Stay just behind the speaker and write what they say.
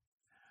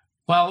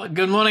Well,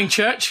 good morning,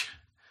 church.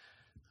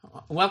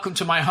 Welcome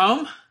to my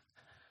home.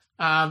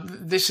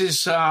 This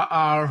is Des'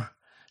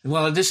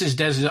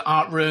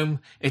 art room.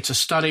 It's a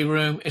study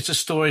room. It's a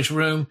storage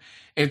room.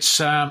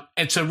 It's a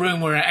room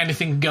where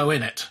anything can go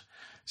in it.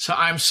 So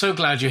I'm so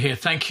glad you're here.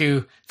 Thank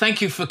you.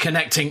 Thank you for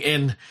connecting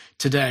in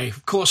today.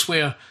 Of course,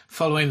 we're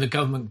following the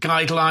government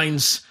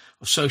guidelines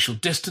of social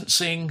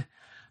distancing,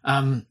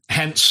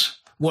 hence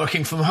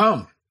working from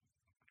home.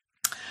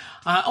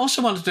 I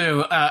also want to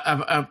do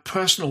a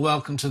personal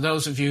welcome to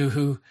those of you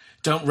who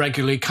don't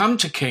regularly come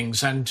to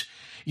King's, and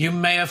you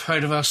may have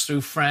heard of us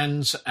through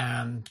friends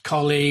and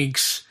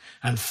colleagues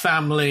and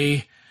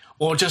family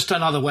or just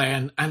another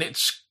way. And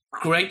it's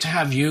great to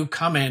have you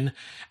come in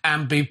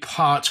and be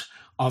part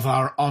of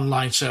our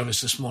online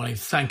service this morning.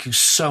 Thank you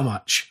so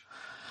much.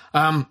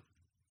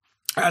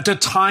 At a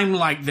time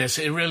like this,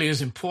 it really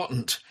is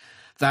important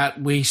that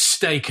we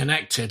stay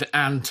connected,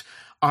 and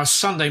our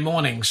Sunday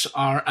mornings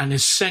are an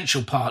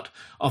essential part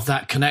of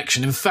that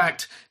connection. In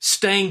fact,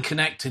 staying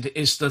connected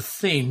is the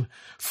theme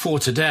for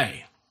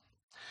today.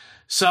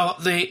 So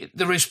the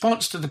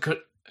response to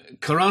the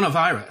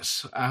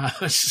coronavirus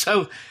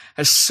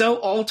has so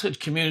altered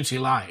community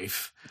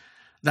life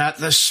that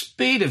the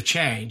speed of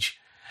change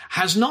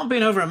has not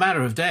been over a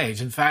matter of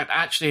days. In fact,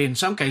 actually, in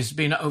some cases,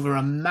 been over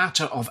a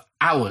matter of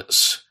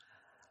hours.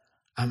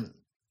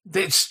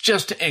 It's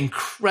just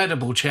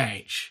incredible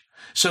change.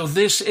 So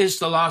this is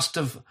the last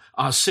of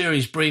our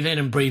series, Breathe In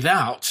and Breathe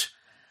Out.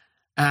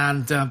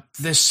 And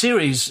this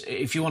series,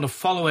 if you want to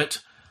follow it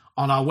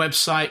on our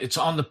website, it's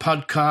on the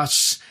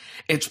podcasts.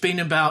 It's been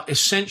about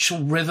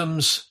essential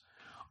rhythms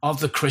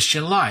of the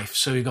Christian life.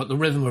 So you've got the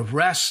rhythm of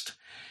rest,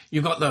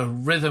 you've got the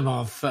rhythm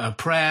of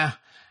prayer,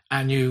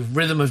 and you've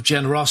rhythm of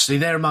generosity,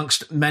 there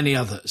amongst many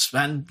others.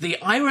 And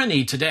the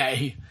irony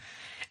today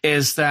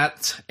is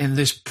that in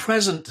this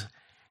present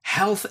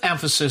health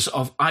emphasis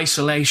of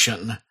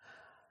isolation,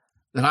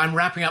 that I'm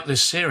wrapping up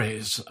this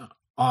series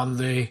on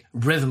the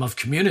rhythm of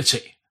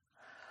community.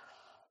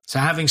 So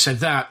having said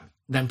that,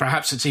 then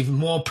perhaps it's even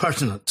more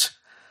pertinent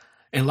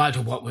in light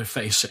of what we're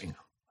facing.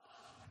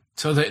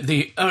 So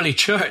the early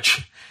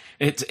church,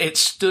 it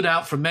stood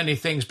out for many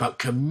things, but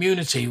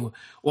community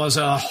was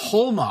a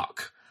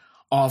hallmark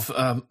of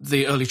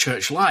the early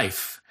church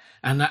life.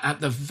 And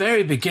at the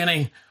very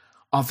beginning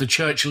of the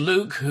church,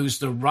 Luke, who's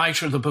the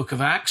writer of the book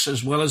of Acts,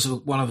 as well as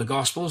one of the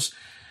Gospels,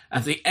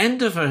 at the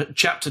end of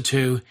chapter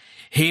 2,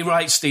 he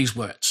writes these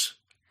words.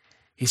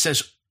 He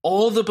says,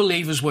 all the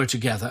believers were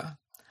together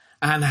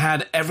and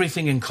had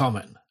everything in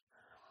common.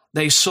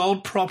 They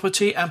sold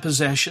property and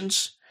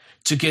possessions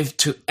to give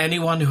to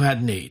anyone who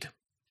had need.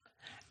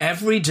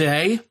 Every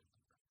day,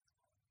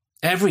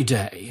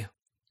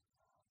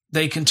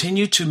 they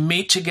continued to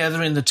meet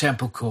together in the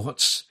temple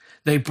courts.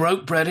 They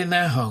broke bread in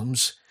their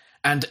homes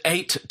and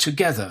ate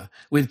together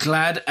with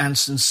glad and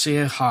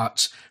sincere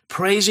hearts,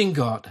 praising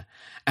God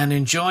and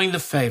enjoying the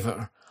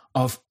favor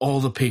of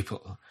all the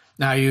people.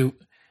 Now, you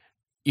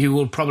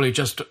will probably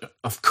just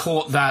have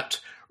caught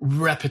that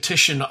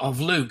repetition of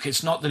Luke.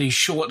 It's not that he's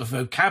short of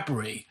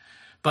vocabulary,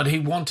 but he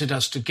wanted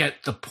us to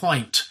get the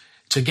point.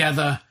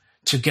 Together,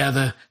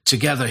 together,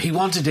 together. He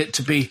wanted it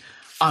to be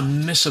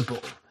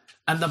unmissable.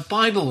 And the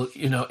Bible,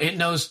 it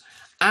knows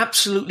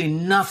absolutely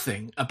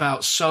nothing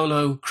about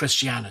solo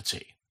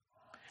Christianity.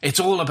 It's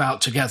all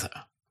about together.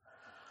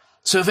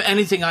 So if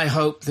anything, I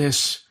hope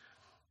this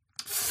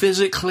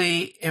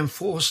physically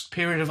enforced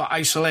period of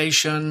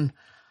isolation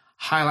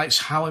highlights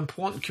how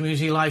important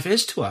community life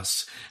is to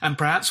us. And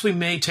perhaps we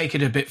may take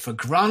it a bit for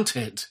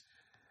granted.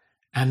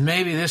 And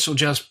maybe this will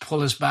just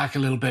pull us back a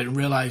little bit and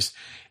realize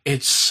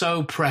it's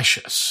so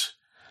precious.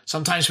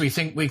 Sometimes we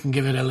think we can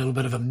give it a little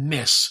bit of a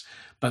miss,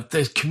 but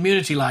the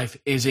community life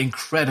is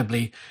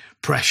incredibly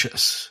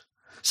precious.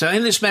 So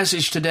in this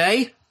message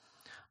today,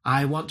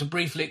 I want to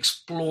briefly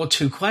explore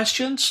two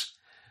questions.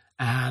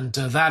 And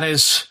that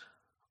is,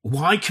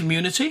 why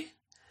community?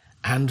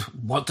 And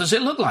what does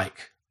it look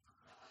like?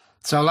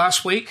 So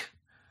last week,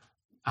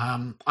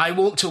 I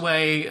walked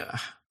away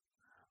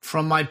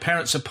from my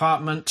parents'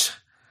 apartment.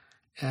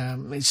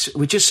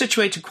 We're just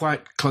situated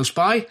quite close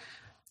by.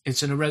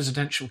 It's in a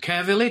residential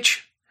care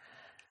village.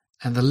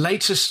 And the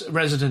latest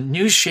resident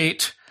news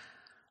sheet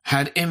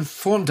had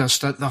informed us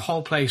that the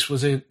whole place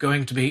was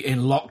going to be in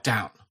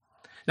lockdown.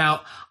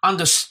 Now,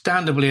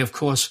 understandably, of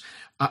course,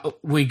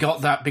 we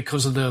got that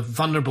because of the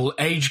vulnerable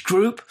age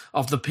group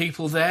of the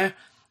people there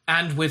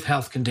and with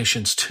health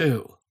conditions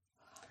too.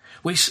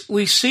 We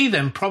see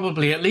them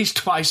probably at least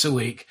twice a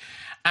week,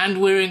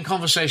 and we're in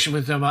conversation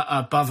with them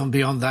above and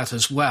beyond that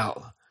as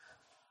well.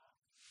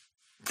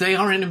 They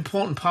are an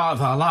important part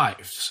of our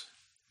lives.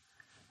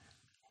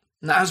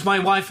 Now, as my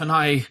wife and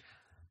I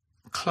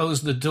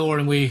closed the door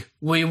and we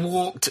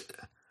walked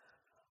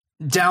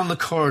down the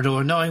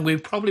corridor knowing we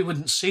probably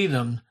wouldn't see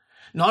them,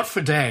 not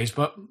for days,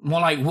 but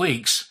more like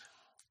weeks,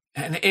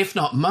 and if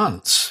not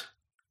months.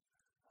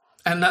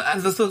 And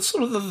the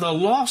sort of the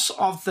loss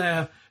of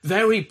their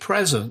very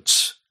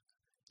presence,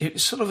 it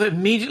sort of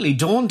immediately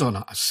dawned on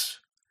us.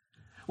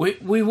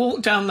 We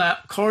walked down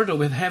that corridor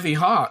with heavy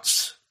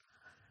hearts.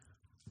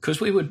 because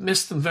we would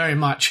miss them very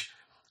much.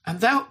 And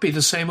that would be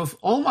the same of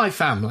all my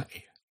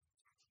family.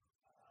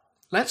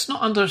 Let's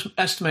not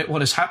underestimate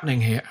what is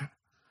happening here.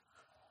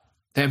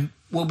 There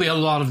will be a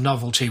lot of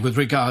novelty with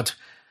regard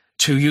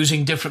to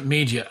using different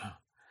media.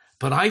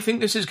 But I think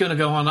this is going to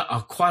go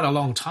on quite a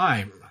long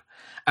time,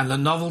 and the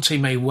novelty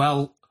may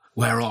well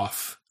wear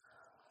off.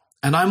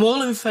 And I'm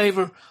all in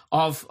favor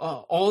of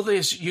all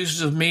these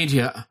uses of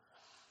media,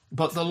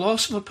 but the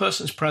loss of a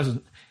person's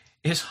presence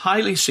is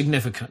highly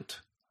significant.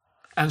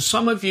 And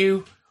some of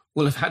you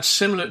will have had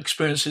similar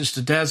experiences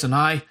to Des and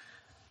I.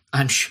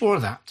 I'm sure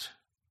of that.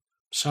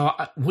 So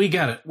we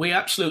get it. We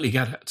absolutely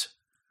get it.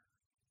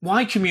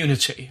 Why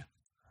community?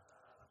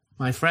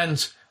 My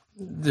friends,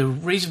 the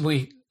reason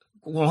we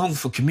long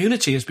for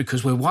community is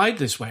because we're wired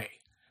this way.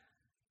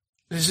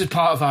 This is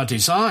part of our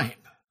design.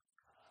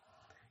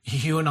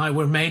 You and I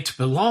were made to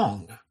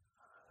belong.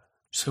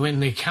 So in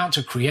the account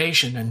of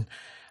creation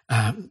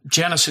and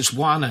Genesis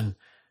 1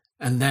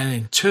 and then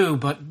in 2,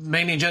 but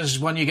mainly in Genesis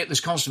 1, you get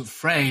this constant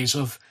phrase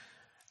of,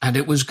 and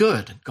it was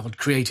good. God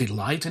created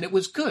light and it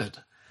was good.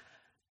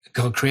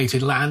 God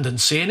created land and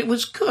sea and it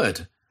was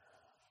good.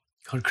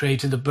 God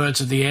created the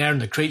birds of the air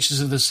and the creatures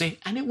of the sea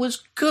and it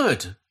was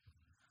good.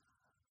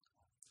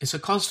 It's a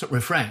constant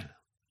refrain.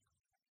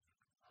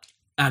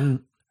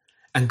 And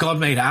God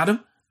made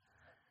Adam,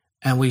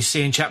 and we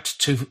see in chapter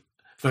 2,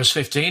 verse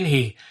 15,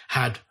 he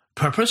had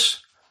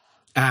purpose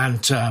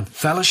and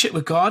fellowship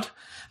with God.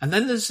 And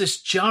then there's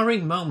this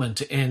jarring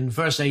moment in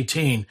verse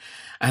 18,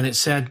 and it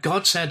said,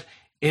 God said,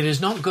 it is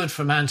not good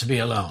for man to be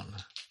alone.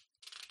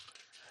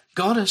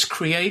 God has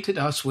created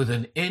us with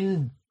an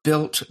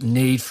inbuilt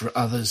need for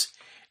others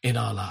in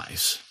our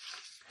lives.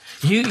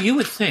 You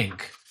would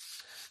think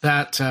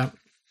that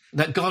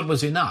God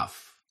was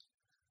enough.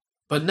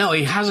 But no,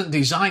 he hasn't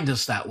designed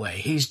us that way.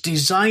 He's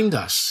designed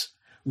us,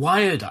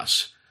 wired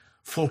us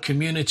for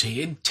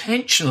community,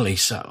 intentionally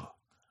so.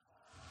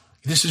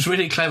 This is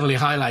really cleverly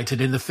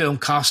highlighted in the film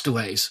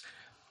Castaways.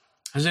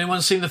 Has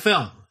anyone seen the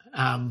film?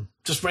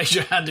 Just raise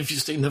your hand if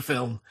you've seen the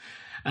film.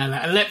 And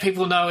let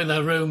people know in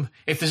the room,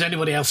 if there's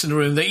anybody else in the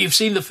room, that you've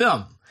seen the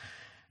film.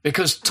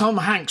 Because Tom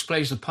Hanks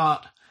plays the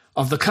part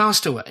of the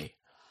castaway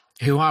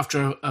who,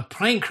 after a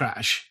plane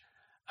crash,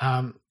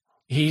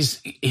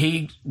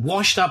 he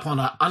washed up on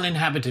an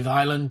uninhabited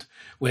island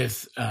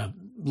with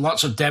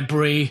lots of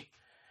debris.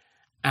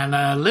 And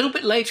a little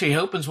bit later, he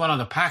opens one of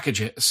the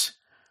packages,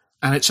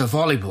 and it's a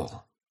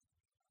volleyball.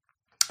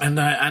 And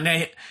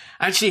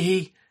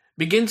he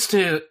begins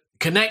to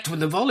connect with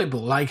the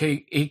volleyball, like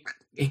he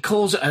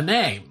calls it a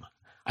name.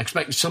 I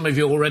expect some of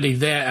you are already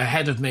there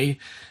ahead of me.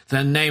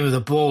 The name of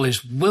the ball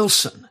is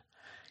Wilson.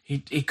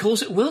 He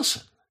calls it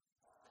Wilson.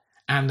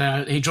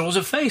 And he draws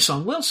a face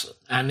on Wilson.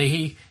 And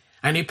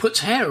he puts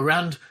hair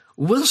around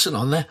Wilson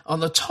on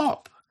the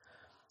top.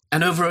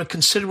 And over a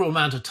considerable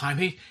amount of time,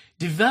 he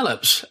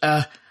develops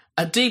a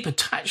deep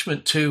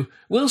attachment to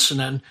Wilson.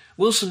 And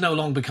Wilson no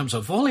longer becomes a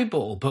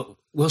volleyball, but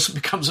Wilson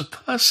becomes a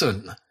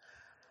person.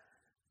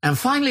 And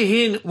finally,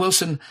 he and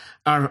Wilson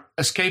are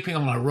escaping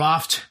on a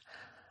raft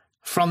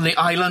from the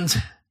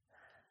island.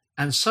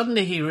 And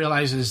suddenly he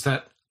realizes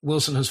that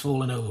Wilson has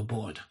fallen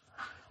overboard.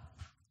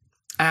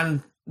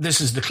 And this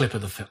is the clip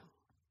of the film.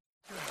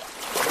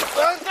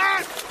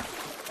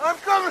 I'm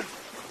coming!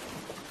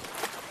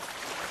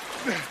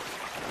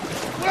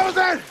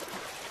 Wilson!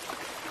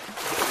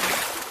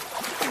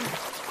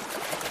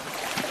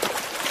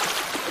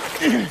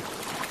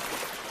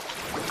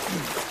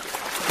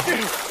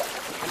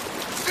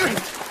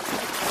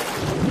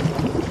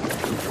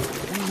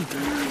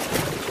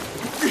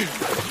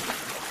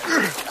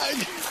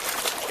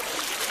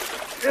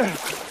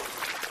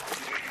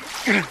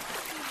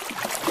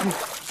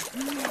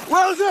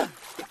 Wilson!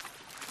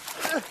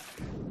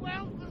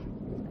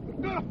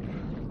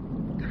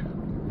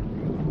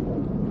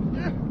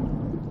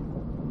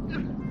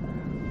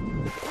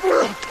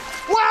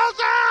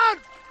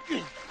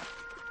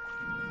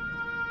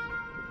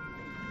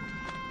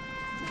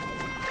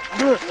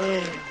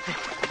 Wilson!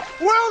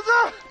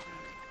 Wilson!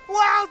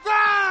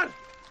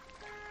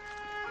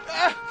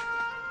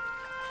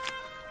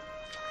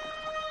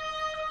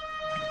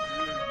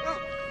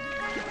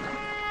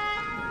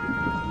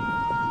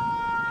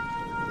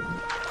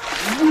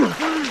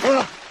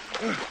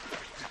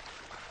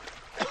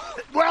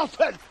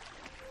 Wilson!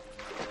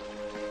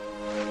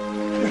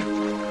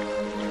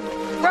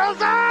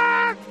 Wilson!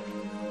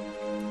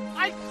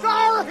 I'm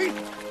sorry!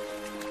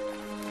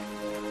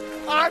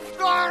 I'm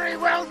sorry,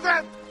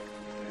 Wilson!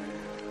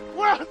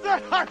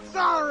 Wilson, I'm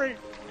sorry!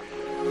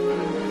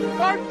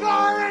 I'm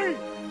sorry!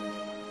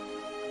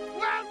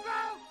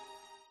 Wilson!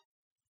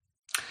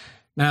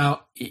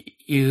 Now,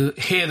 you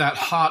hear that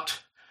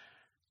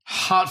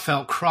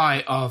heartfelt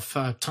cry of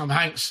Tom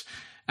Hanks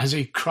as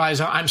he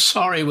cries out, I'm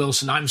sorry,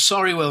 Wilson, I'm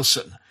sorry,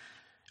 Wilson.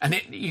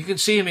 And you can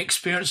see him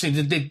experiencing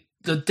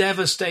the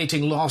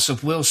devastating loss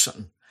of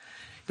Wilson,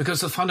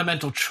 because the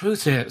fundamental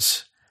truth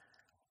is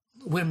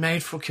we're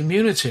made for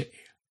community.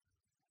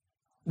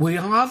 We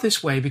are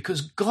this way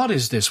because God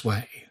is this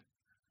way.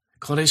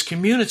 God is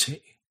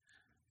community.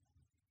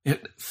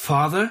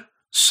 Father,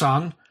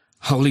 Son,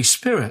 Holy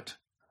Spirit.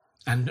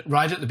 And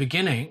right at the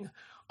beginning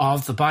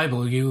of the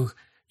Bible, you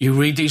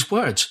read these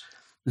words,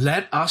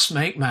 let us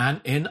make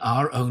man in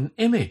our own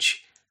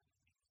image,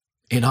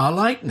 in our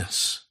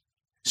likeness.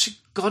 See,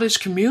 God is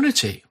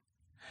community.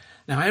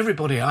 Now,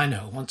 everybody I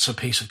know wants a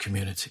piece of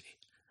community.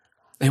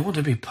 They want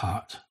to be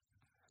part.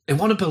 They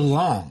want to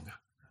belong.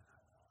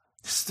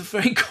 It's the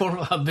very core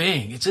of our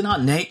being. It's in our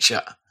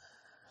nature.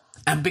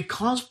 And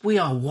because we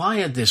are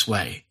wired this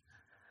way,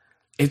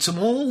 it's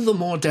all the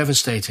more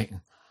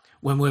devastating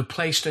when we're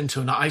placed into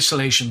an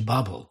isolation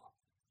bubble.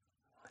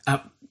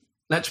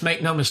 Let's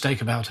make no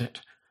mistake about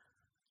it.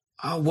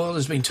 Our world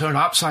has been turned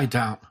upside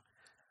down.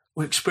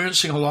 We're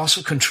experiencing a loss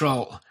of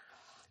control.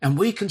 And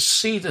we can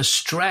see the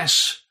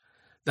stress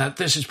that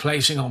this is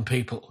placing on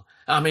people.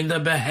 I mean, the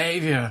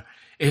behavior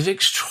is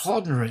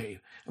extraordinary.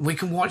 We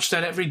can watch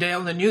that every day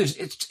on the news.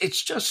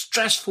 It's just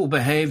stressful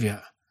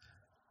behavior.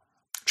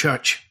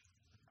 Church,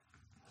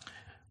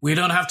 we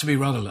don't have to be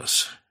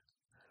rudderless.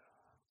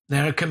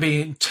 There can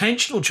be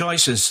intentional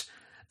choices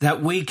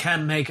that we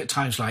can make at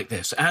times like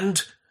this.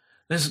 And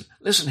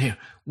listen here,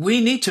 we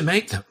need to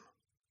make them.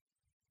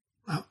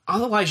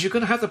 Otherwise, you're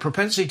going to have the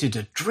propensity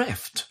to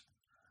drift.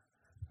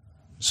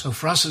 So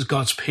for us as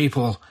God's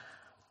people,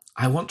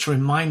 I want to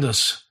remind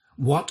us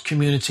what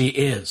community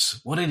is,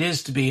 what it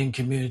is to be in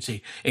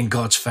community in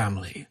God's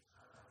family.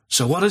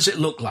 So what does it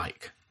look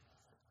like?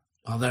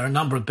 Well, there are a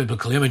number of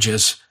biblical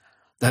images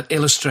that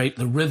illustrate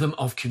the rhythm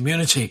of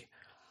community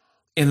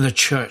in the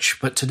church.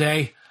 But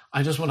today,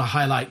 I just want to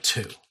highlight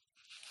two.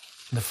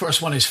 The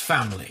first one is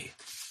family.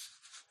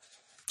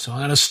 So I'm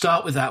going to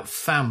start with that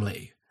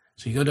family.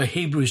 So you go to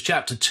Hebrews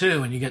chapter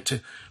 2 and you get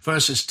to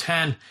verses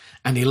 10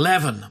 and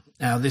 11.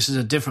 Now, this is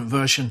a different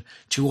version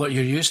to what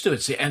you're used to.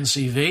 It's the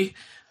NCV.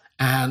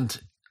 And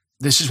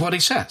this is what he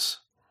says.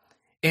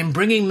 In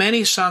bringing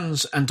many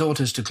sons and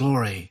daughters to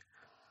glory,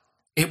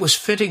 it was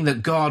fitting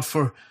that God,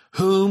 for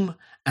whom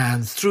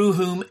and through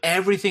whom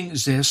everything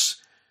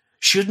exists,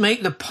 should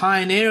make the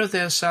pioneer of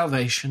their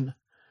salvation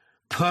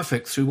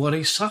perfect through what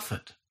he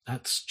suffered.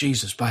 That's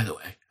Jesus, by the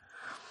way.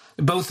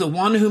 Both the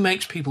one who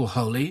makes people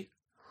holy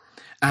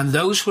and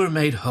those who are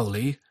made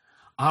holy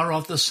are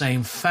of the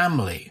same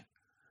family.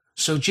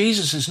 So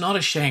Jesus is not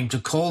ashamed to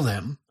call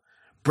them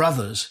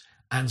brothers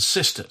and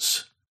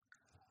sisters.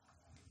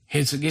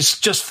 It's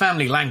just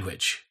family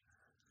language.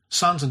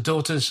 Sons and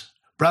daughters,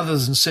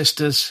 brothers and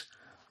sisters,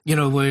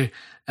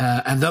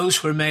 and those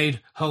who are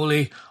made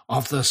holy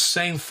of the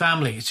same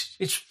family.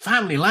 It's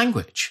family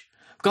language.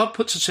 God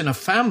puts us in a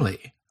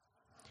family.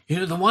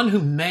 The one who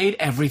made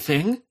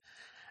everything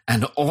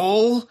and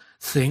all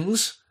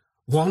things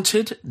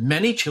wanted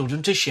many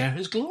children to share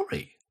his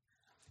glory.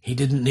 He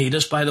didn't need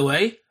us, by the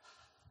way.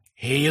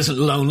 He isn't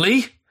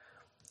lonely.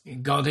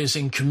 God is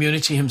in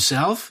community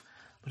himself,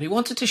 but he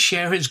wanted to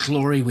share his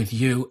glory with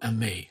you and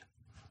me.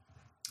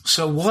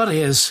 So what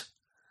is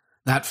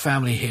that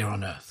family here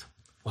on earth?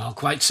 Well,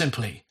 quite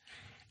simply,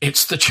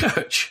 it's the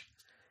church.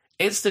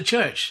 It's the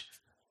church.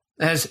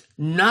 There's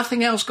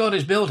nothing else God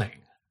is building.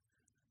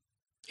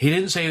 He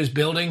didn't say he was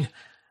building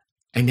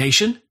a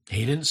nation.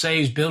 He didn't say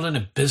he's building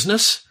a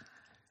business,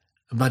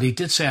 but he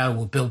did say, I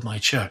will build my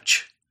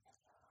church.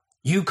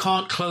 You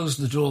can't close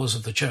the doors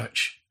of the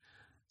church.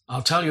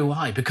 I'll tell you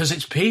why, because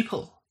it's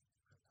people.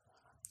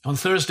 On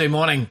Thursday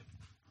morning,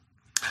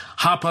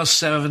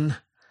 7:30,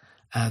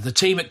 the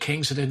team at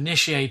King's had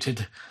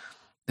initiated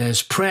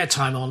this prayer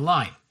time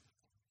online.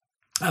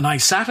 And I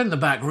sat in the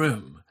back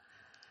room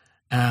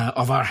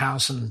of our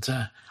house and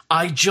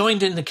I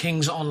joined in the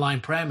King's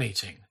online prayer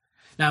meeting.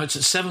 Now it's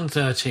at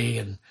 7:30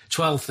 and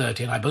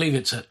 12:30, and I believe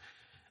it's at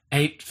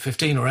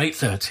 8:15 or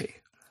 8:30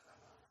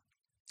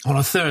 on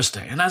a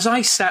Thursday. And as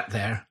I sat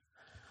there,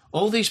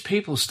 all these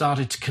people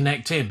started to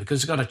connect in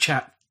because we've got a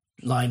chat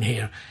line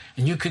here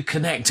and you could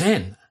connect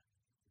in.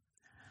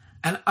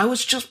 And I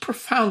was just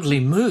profoundly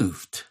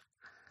moved.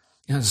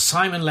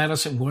 Simon led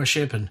us in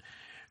worship and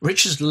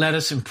Richard led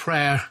us in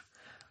prayer.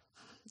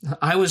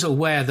 I was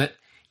aware that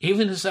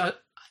even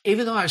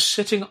though I was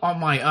sitting on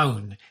my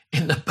own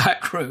in the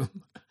back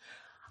room,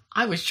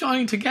 I was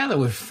joining together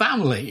with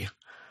family.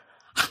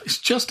 It's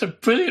just a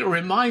brilliant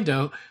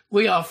reminder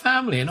we are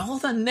family. And all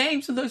the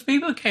names of those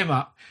people came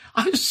up.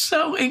 I was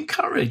so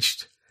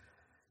encouraged.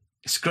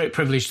 It's a great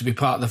privilege to be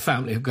part of the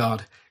family of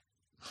God.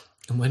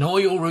 And when all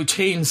your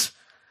routines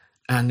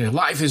and your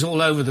life is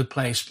all over the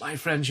place, my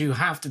friends, you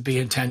have to be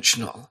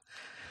intentional.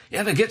 You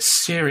have to get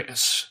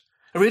serious,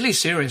 really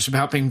serious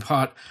about being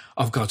part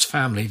of God's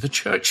family. The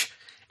church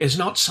is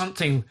not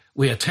something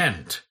we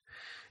attend.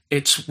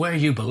 It's where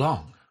you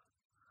belong.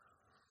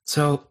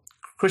 So,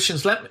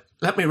 Christians,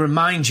 let me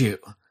remind you,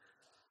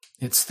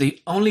 it's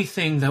the only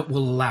thing that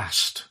will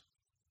last.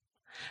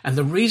 And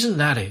the reason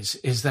that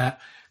is that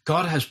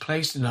God has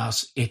placed in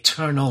us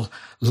eternal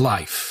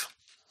life.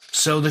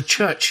 So the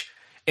church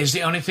is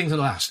the only thing that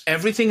lasts.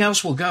 Everything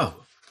else will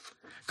go.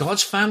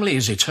 God's family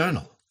is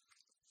eternal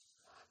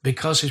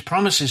because his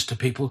promises to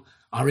people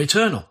are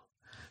eternal.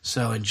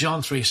 So in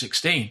John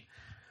 3:16,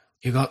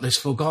 you got this,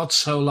 for God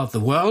so loved the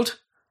world,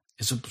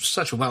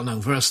 such a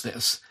well-known verse,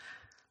 this,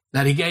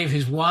 that he gave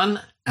his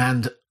one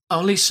and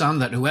only Son,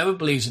 that whoever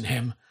believes in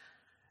him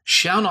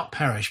shall not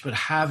perish, but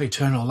have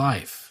eternal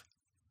life.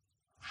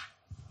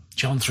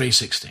 John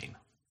 3:16.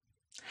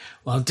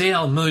 Well,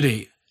 D.L.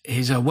 Moody,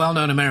 he's a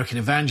well-known American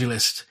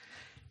evangelist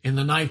in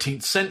the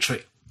 19th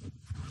century.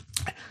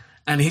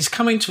 And he's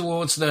coming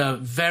towards the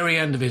very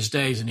end of his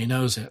days, and he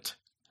knows it.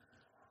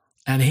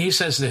 And he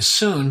says this: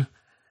 soon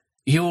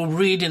you will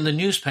read in the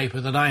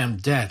newspaper that I am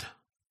dead.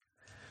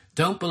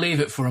 Don't believe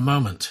it for a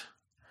moment.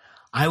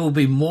 I will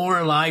be more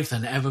alive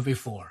than ever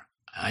before.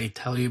 I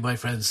tell you, my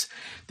friends,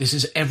 this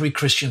is every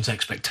Christian's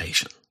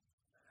expectation,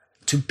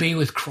 to be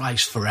with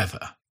Christ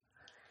forever.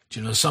 Do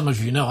you know, some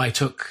of you know I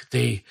took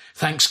the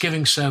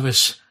Thanksgiving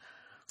service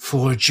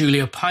for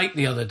Julia Pike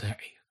the other day.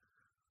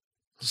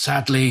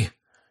 Sadly,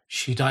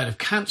 she died of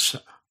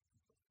cancer.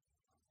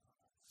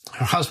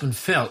 Her husband,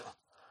 Phil,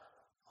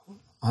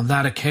 on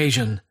that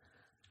occasion,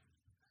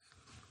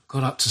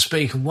 got up to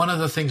speak. And one of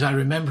the things I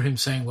remember him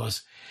saying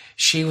was,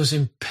 she was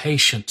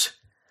impatient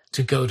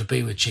to go to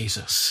be with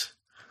Jesus.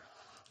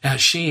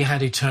 She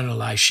had eternal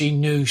life. She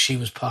knew she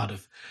was part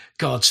of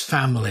God's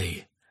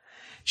family.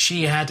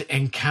 She had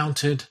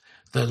encountered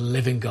the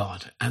living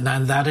God. And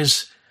that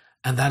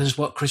is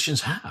what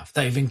Christians have.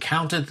 They've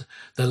encountered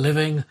the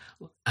living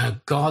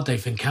God.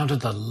 They've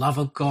encountered the love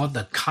of God,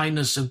 the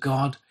kindness of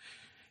God.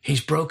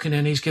 He's broken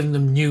in. He's given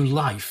them new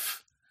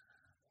life.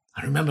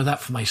 I remember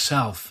that for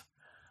myself.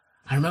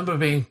 I remember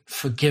being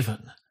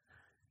forgiven.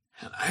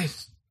 And I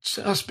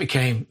just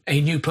became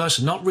a new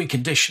person, not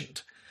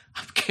reconditioned.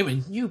 I became a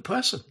new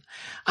person.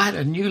 I had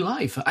a new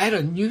life. I had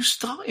a new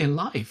start in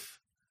life.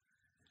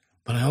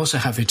 But I also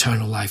have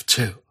eternal life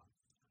too.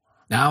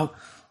 Now,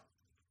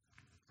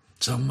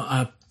 some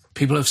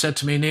people have said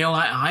to me, Neil,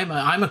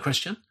 I'm a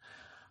Christian.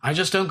 I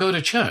just don't go to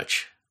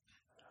church.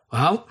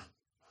 Well,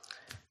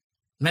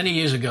 many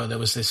years ago, there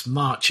was this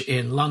march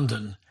in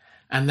London,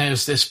 and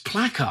there's this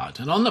placard.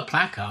 And on the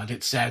placard,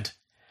 it said,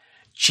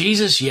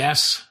 Jesus,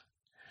 yes,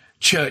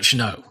 church,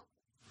 no.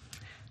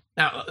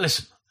 Now,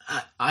 listen,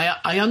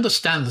 I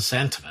understand the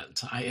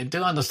sentiment. I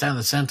do understand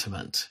the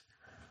sentiment.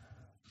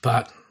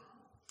 But,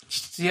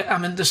 yeah, I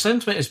mean, the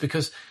sentiment is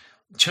because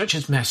church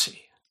is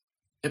messy.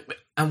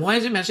 And why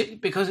is it messy?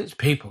 Because it's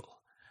people.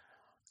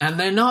 And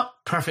they're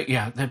not perfect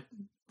yet.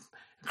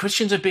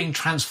 Christians are being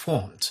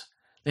transformed.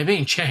 They're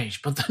being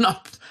changed, but they're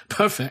not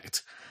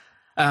perfect.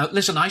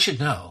 Listen, I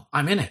should know.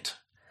 I'm in it.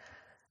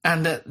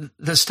 And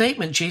the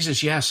statement,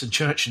 Jesus, yes, and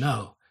church,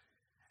 no,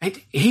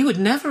 he would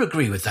never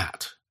agree with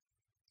that.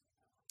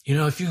 You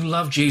know, if you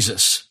love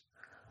Jesus,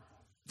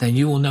 then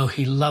you will know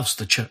he loves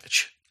the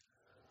church.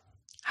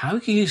 How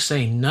can you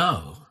say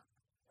no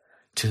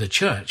to the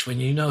church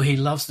when you know he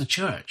loves the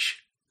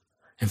church?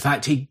 In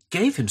fact, he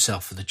gave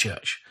himself for the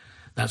church.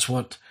 That's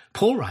what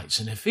Paul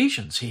writes in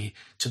Ephesians.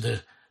 To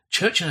the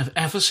church in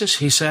Ephesus,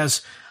 he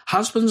says,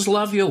 husbands,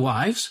 love your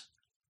wives,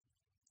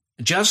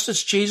 just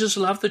as Jesus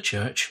loved the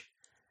church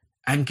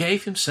and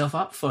gave himself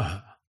up for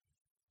her.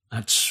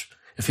 That's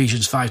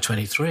Ephesians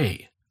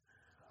 5:23.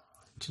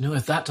 Do you know,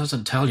 if that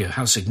doesn't tell you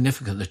how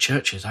significant the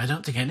church is, I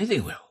don't think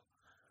anything will.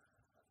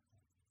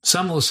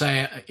 Some will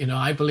say, you know,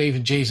 I believe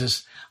in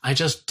Jesus. I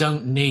just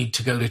don't need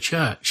to go to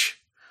church.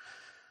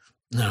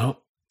 No,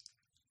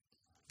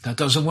 that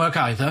doesn't work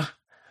either.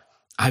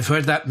 I've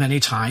heard that many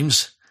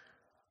times.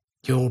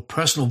 Your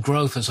personal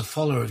growth as a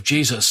follower of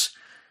Jesus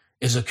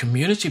is a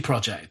community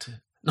project,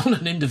 not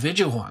an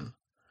individual one.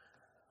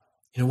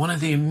 You know, one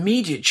of the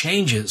immediate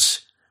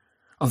changes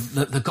of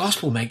that the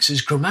gospel makes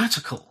is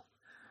grammatical.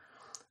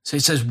 So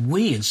it says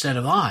we instead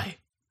of I,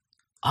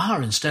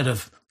 are instead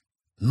of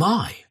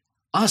my,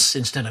 us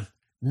instead of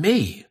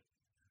me.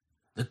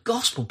 The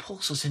gospel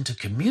pulls us into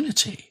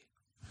community.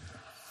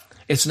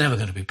 It's never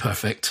going to be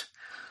perfect,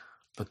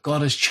 but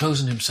God has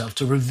chosen himself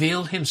to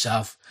reveal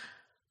himself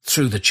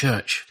through the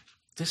church.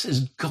 This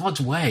is God's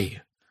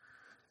way.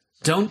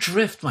 Don't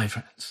drift, my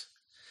friends.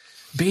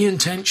 Be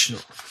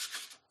intentional.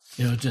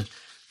 You know,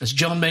 as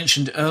John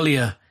mentioned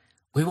earlier,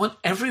 we want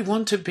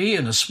everyone to be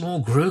in a small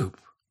group.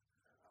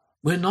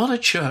 We're not a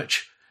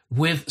church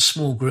with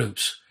small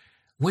groups.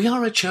 We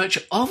are a church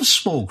of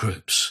small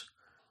groups.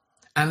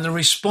 And the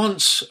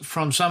response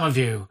from some of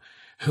you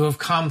who have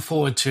come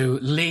forward to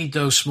lead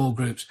those small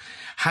groups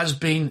has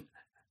been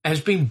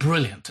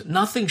brilliant.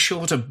 Nothing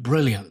short of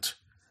brilliant.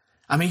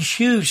 I mean,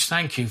 huge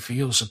thank you for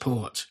your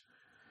support.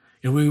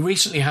 You know, we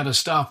recently had a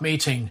staff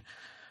meeting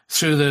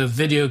through the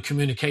video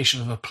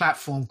communication of a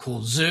platform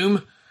called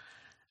Zoom.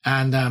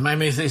 And I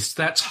mean,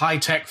 that's high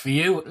tech for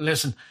you.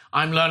 Listen,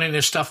 I'm learning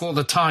this stuff all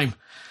the time.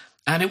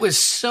 And it was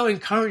so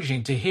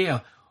encouraging to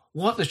hear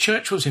what the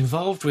church was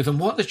involved with and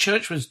what the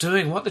church was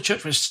doing, what the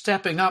church was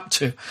stepping up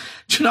to.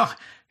 Do you know,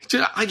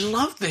 I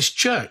love this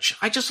church.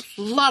 I just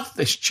love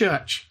this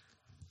church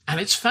and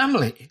its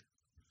family.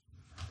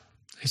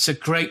 It's a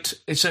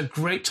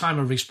great time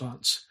of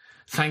response.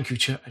 Thank you,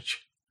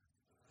 church.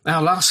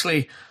 Now,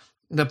 lastly,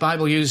 the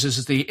Bible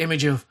uses the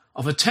image of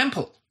a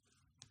temple.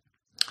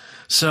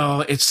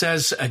 So it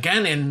says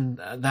again in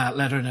that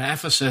letter in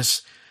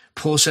Ephesus,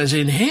 Paul says,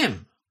 in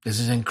him, this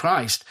is in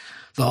Christ,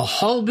 the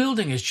whole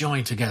building is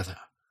joined together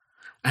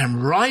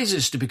and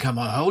rises to become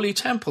a holy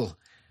temple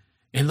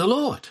in the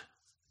Lord.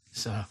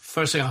 So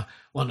first thing I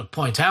want to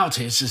point out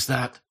is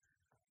that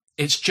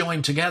it's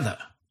joined together.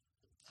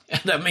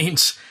 And that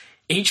means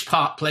each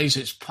part plays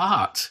its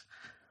part.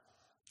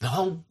 The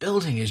whole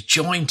building is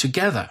joined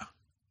together.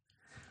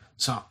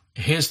 So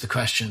here's the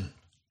question,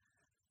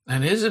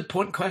 and it is an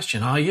important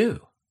question. Are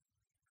you?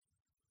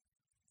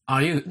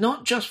 Are you?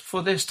 Not just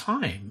for this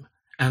time,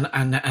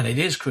 and it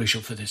is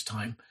crucial for this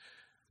time,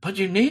 but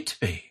you need to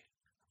be.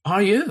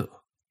 Are you?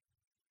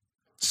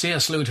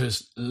 C.S.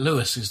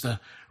 Lewis is the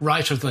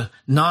writer of the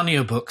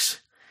Narnia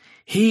books.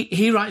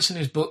 He writes in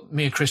his book,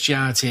 Mere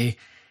Christianity,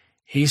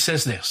 he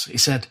says this. He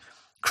said,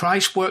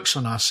 Christ works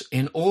on us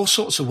in all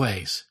sorts of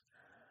ways,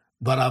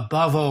 but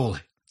above all,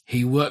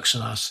 he works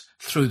on us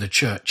through the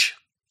church.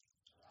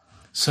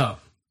 So,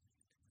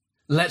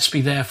 let's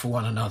be there for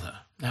one another.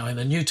 Now, in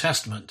the New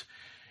Testament,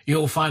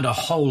 you'll find a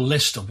whole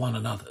list of one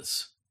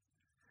another's.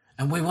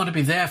 And we want to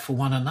be there for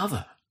one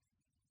another.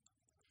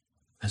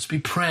 Let's be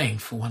praying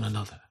for one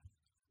another.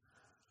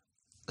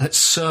 Let's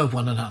serve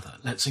one another.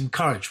 Let's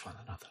encourage one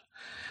another.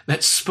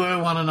 Let's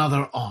spur one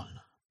another on.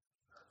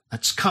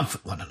 Let's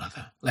comfort one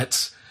another.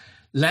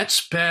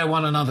 Let's bear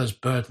one another's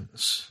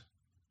burdens.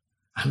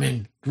 I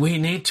mean, we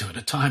need to at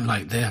a time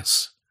like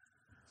this.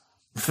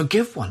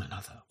 Forgive one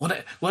another.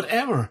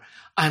 Whatever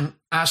I'm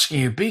asking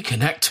you, be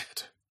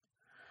connected.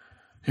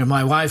 You know,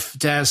 my wife,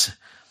 Des,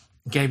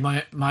 gave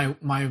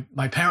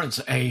my parents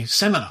a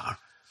seminar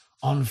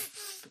on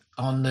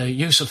the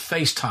use of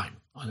FaceTime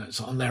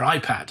on their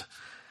iPad.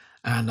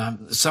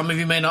 And some of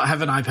you may not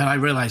have an iPad, I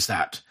realize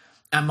that.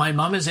 And my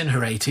mum is in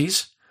her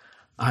 80s.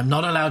 I'm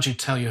not allowed to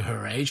tell you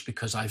her age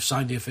because I've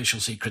signed the Official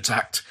Secrets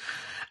Act.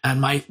 And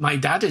my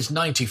dad is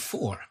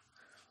 94.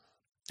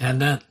 And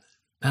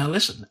now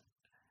listen,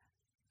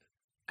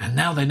 and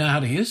now they know how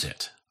to use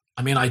it.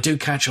 I mean, I do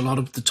catch a lot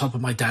of the top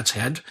of my dad's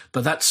head,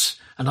 but that's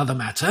another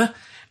matter.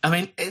 I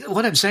mean,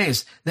 what I'm saying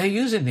is they're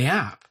using the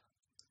app.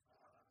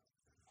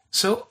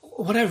 So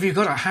whatever you've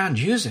got at hand,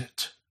 use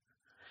it.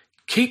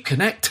 Keep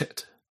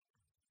connected.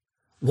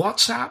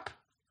 WhatsApp,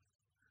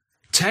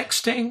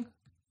 texting,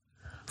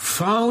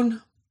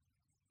 phone,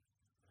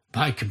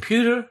 by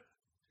computer,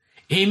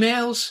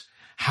 emails,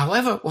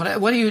 however,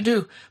 whatever you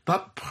do,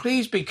 but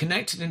please be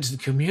connected into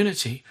the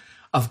community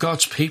of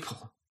God's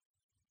people.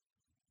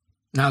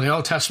 Now, the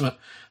Old Testament,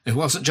 it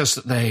wasn't just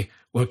that they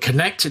were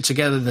connected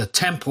together, the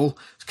temple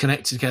was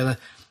connected together.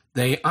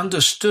 They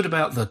understood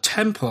about the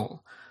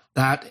temple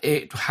that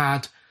it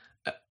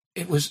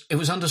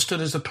was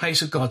understood as the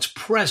place of God's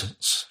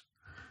presence.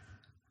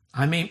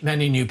 I meet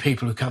many new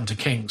people who come to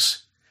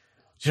Kings.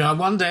 You know,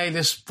 one day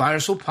this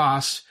virus will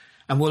pass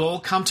and we'll all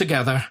come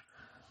together.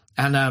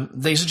 And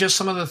these are just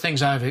some of the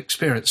things I've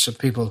experienced of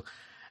people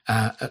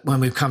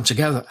when we've come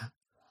together.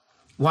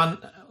 One,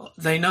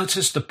 they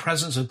notice the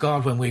presence of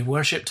God when we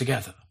worship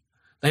together.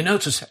 They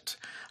notice it.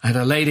 I had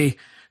a lady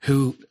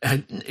who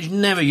had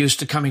never used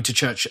to coming to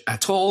church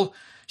at all.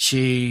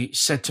 She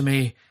said to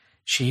me,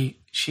 I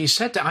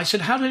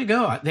said, how did it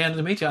go at the end of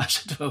the meeting? I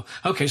said, oh,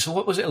 okay, so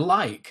what was it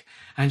like?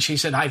 And she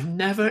said, I've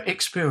never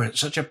experienced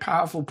such a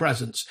powerful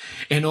presence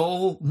in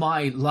all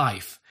my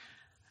life.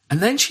 And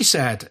then she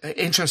said,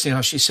 interesting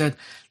enough, she said,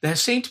 there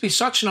seemed to be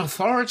such an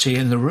authority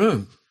in the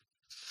room.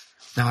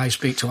 Now I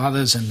speak to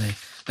others and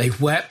they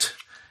wept.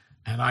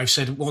 And I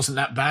said, wasn't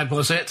that bad,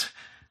 was it?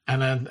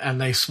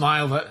 And they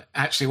smiled, but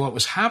actually what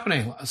was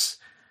happening was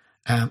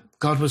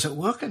God was at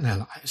work in their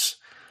lives.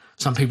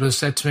 Some people have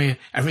said to me,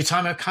 every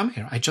time I come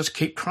here, I just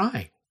keep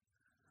crying.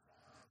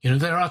 You know,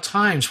 there are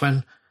times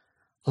when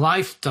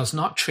life does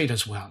not treat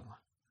us well.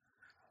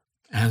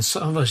 And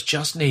some of us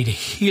just need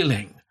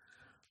healing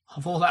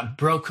of all that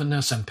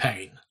brokenness and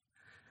pain.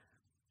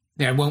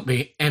 There won't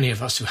be any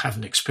of us who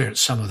haven't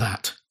experienced some of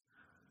that.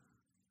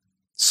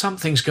 Some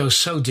things go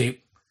so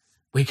deep,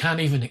 we can't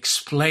even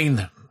explain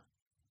them.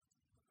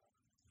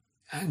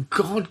 And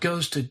God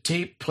goes to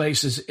deep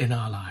places in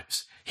our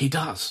lives. He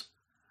does.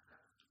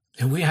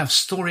 And we have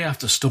story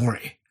after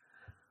story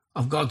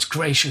of God's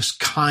gracious,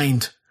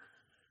 kind,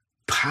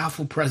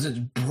 powerful presence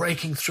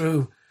breaking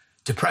through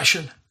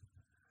depression,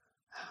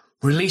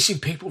 releasing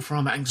people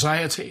from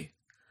anxiety,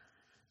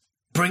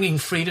 bringing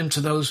freedom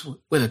to those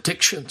with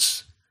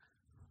addictions.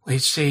 We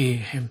see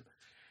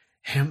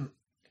him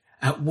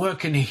at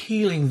work in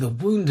healing the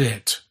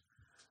wounded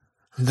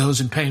and those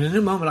in pain. In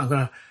a moment, I'm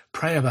going to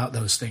pray about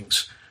those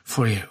things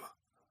for you.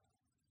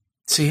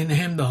 See in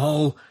him the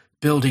whole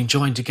building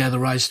joined together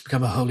rise to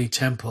become a holy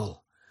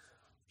temple.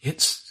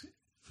 It's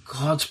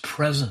God's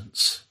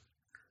presence.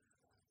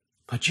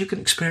 But you can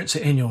experience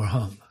it in your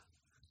home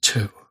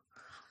too.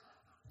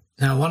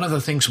 Now, one of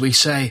the things we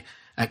say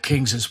at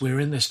King's is we're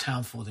in this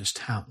town for this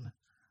town.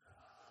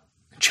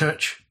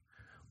 Church,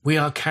 we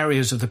are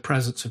carriers of the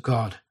presence of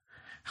God.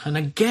 And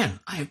again,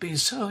 I have been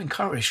so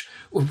encouraged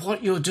with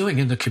what you're doing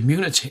in the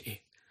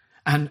community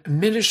and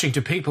ministering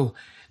to people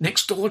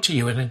next door to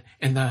you and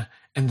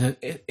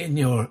in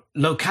your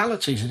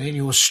localities and in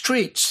your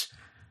streets.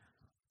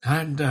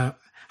 And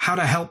how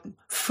to help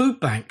Food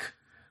Bank,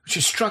 which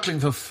is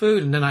struggling for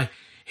food. And then I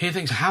hear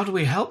things, how do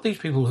we help these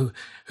people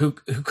who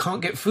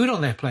can't get food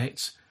on their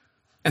plates?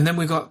 And then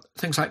we've got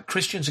things like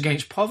Christians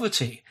Against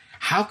Poverty.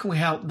 How can we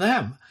help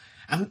them?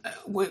 And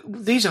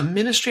these are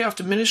ministry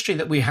after ministry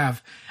that we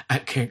have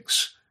at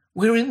King's.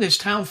 We're in this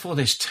town for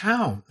this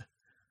town.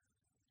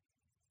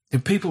 The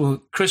people who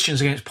are Christians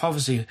Against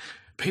Poverty,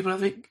 people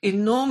have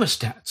enormous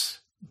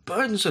debts,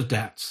 burdens of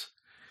debts.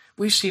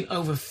 We've seen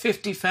over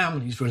 50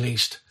 families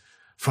released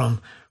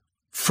from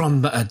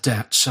a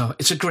debt. So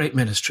it's a great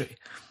ministry.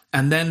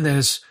 And then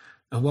there's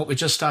what we're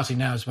just starting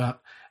now is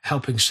about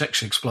helping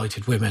sexually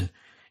exploited women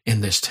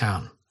in this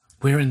town.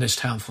 We're in this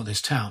town for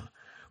this town.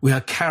 We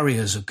are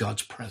carriers of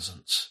God's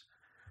presence.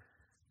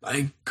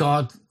 May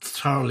God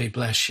thoroughly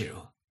bless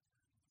you.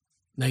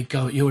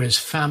 You're his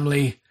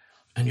family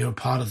and you're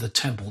part of the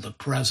temple, the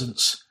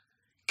presence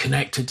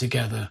connected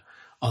together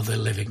of the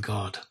living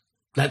God.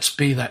 Let's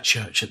be that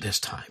church at this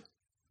time.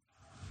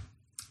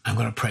 I'm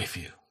going to pray for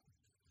you.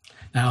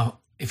 Now,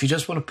 if you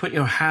just want to put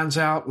your hands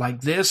out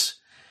like this,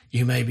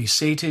 you may be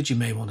seated, you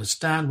may want to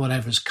stand,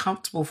 whatever is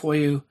comfortable for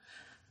you,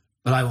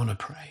 but I want to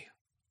pray.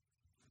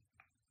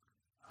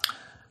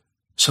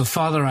 So,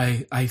 Father,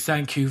 I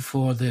thank you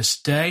for this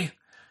day.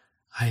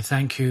 I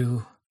thank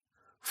you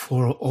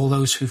for all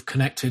those who've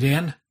connected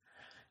in,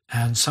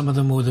 and some of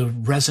them would have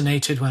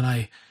resonated when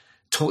I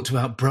talked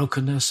about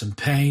brokenness and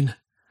pain,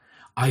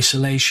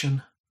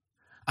 isolation.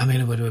 I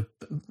mean, it would have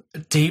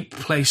deep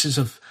places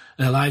of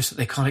their lives that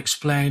they can't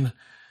explain,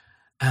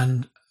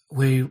 and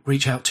we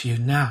reach out to you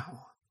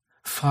now.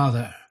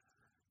 Father,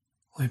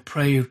 we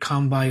pray you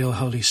come by your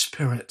Holy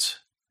Spirit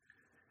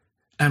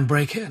and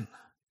break in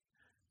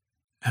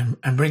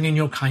and bring in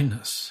your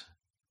kindness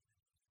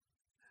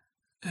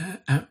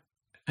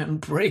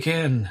and break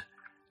in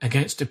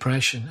against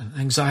depression and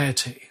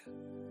anxiety.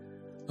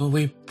 Lord,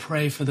 we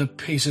pray for the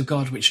peace of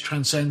God which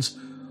transcends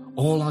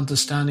all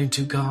understanding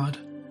to God,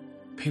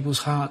 people's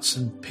hearts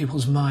and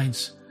people's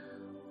minds.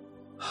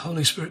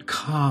 Holy Spirit,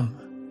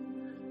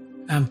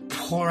 come and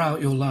pour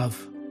out your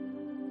love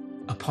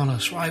upon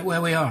us right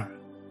where we are.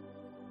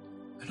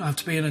 We don't have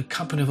to be in a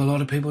company of a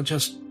lot of people,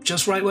 just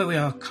right where we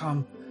are.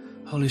 Come,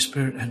 Holy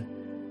Spirit,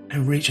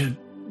 and reach and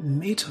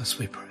meet us,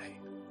 we pray.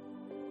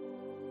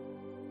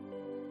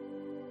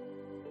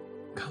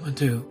 Come and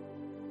do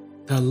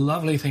the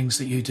lovely things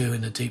that you do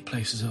in the deep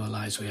places of our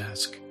lives, we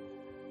ask.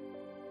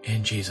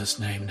 In Jesus'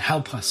 name. And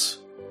help us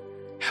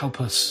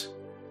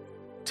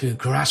to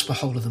grasp a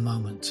hold of the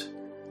moment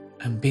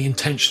and be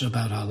intentional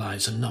about our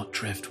lives and not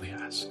drift, we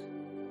ask.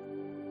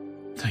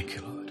 Thank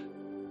you, Lord.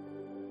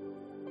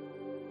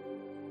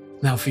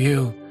 Now for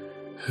you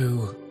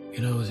who,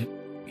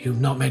 you've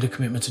not made a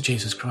commitment to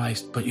Jesus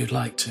Christ, but you'd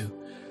like to,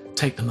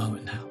 take the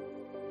moment now.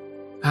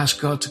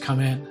 Ask God to come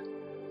in.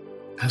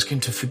 Ask him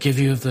to forgive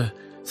you of the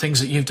things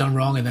that you've done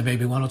wrong, and there may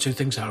be one or two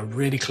things that are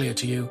really clear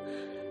to you.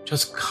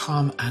 Just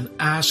come and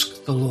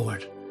ask the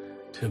Lord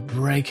to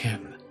break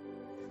in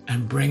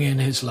and bring in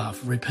his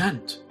love.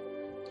 Repent,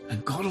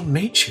 and God will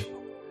meet you.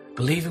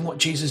 Believe in what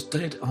Jesus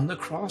did on the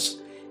cross.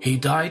 He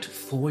died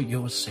for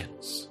your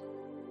sins.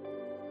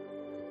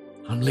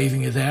 I'm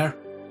leaving you there,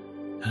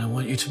 and I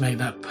want you to make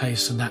that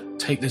place and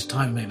take this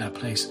time and make that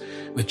place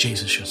with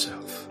Jesus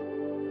yourself.